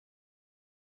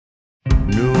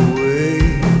no way.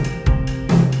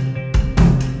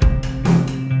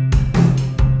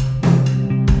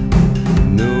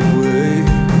 No way,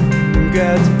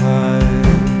 get high.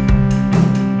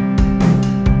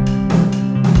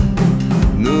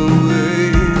 No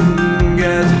way,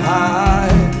 get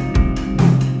high.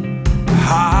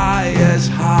 High as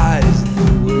the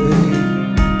way.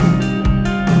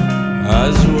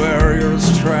 As where your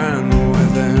strand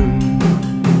within.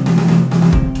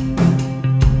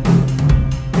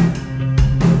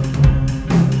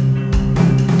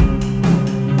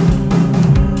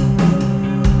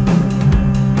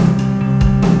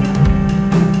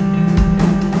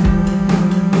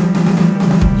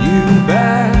 You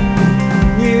bet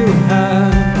you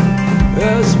have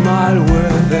a smile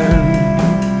within.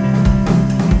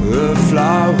 The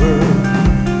flower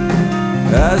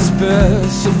as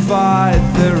specified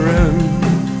therein.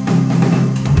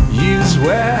 You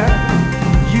swear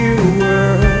you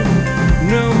were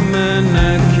no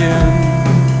mannequin,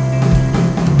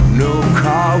 no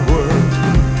coward,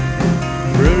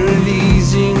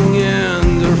 releasing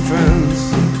endorphins.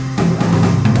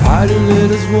 Hiding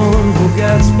it as one who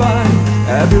gets by.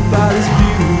 Everybody's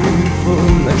beautiful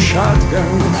like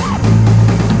shotguns.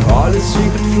 All the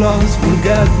secret flaws will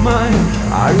get mine.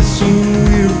 Are you seeing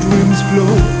weird dreams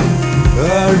flow?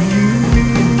 Are you